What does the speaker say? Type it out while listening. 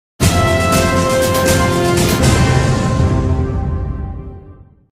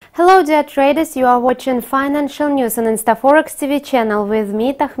Hello dear traders, you are watching financial news on InstаФорекс TV channel with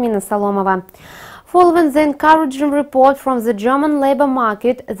me, Tahmina Salomova. Following the encouraging report from the German labor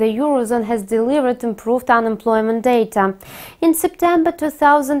market, the Eurozone has delivered improved unemployment data. In September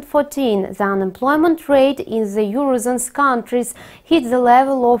 2014, the unemployment rate in the Eurozone's countries hit the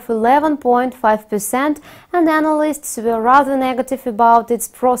level of 11.5%, and analysts were rather negative about its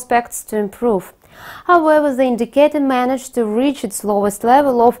prospects to improve. However, the indicator managed to reach its lowest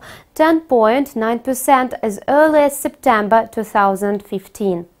level of 10.9% as early as September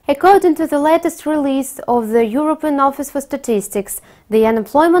 2015. According to the latest release of the European Office for Statistics, the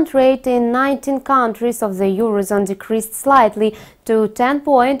unemployment rate in 19 countries of the Eurozone decreased slightly to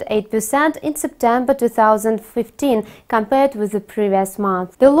 10.8% in September 2015 compared with the previous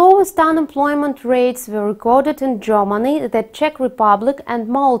month. The lowest unemployment rates were recorded in Germany, the Czech Republic and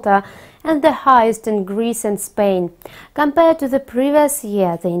Malta, and the highest in Greece and Spain. Compared to the previous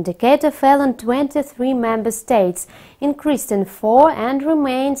year, the indicator fell in 23 member states, increased in 4 and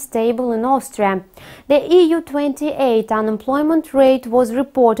remained stable in Austria. The EU28 unemployment rate was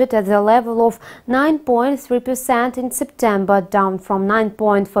reported at the level of 9.3% in September, down from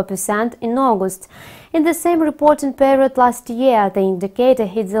 9.4% in August. In the same reporting period last year, the indicator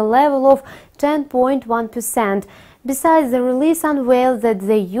hit the level of 10.1%. Besides, the release unveiled that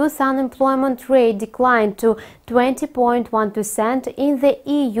the youth unemployment rate declined to 20.1% in the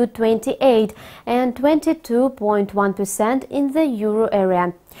EU28 and 22.1% in the euro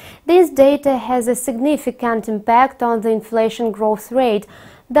area. This data has a significant impact on the inflation growth rate.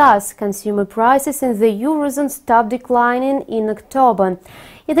 Thus, consumer prices in the Eurozone stopped declining in October.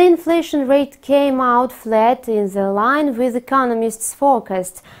 The inflation rate came out flat, in the line with economists'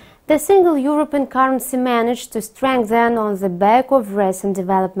 forecasts. The single European currency managed to strengthen on the back of recent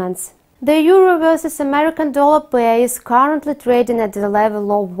developments. The euro versus American dollar pair is currently trading at the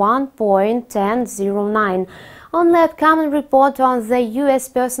level of 1.1009. Only upcoming report on the US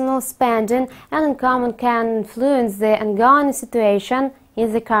personal spending and income can influence the ongoing situation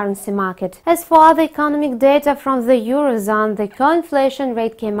in the currency market. As for other economic data from the Eurozone, the core inflation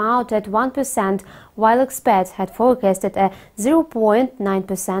rate came out at 1%, while experts had forecasted a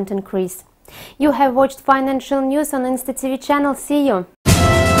 0.9% increase. You have watched financial news on InstaTV channel. See you!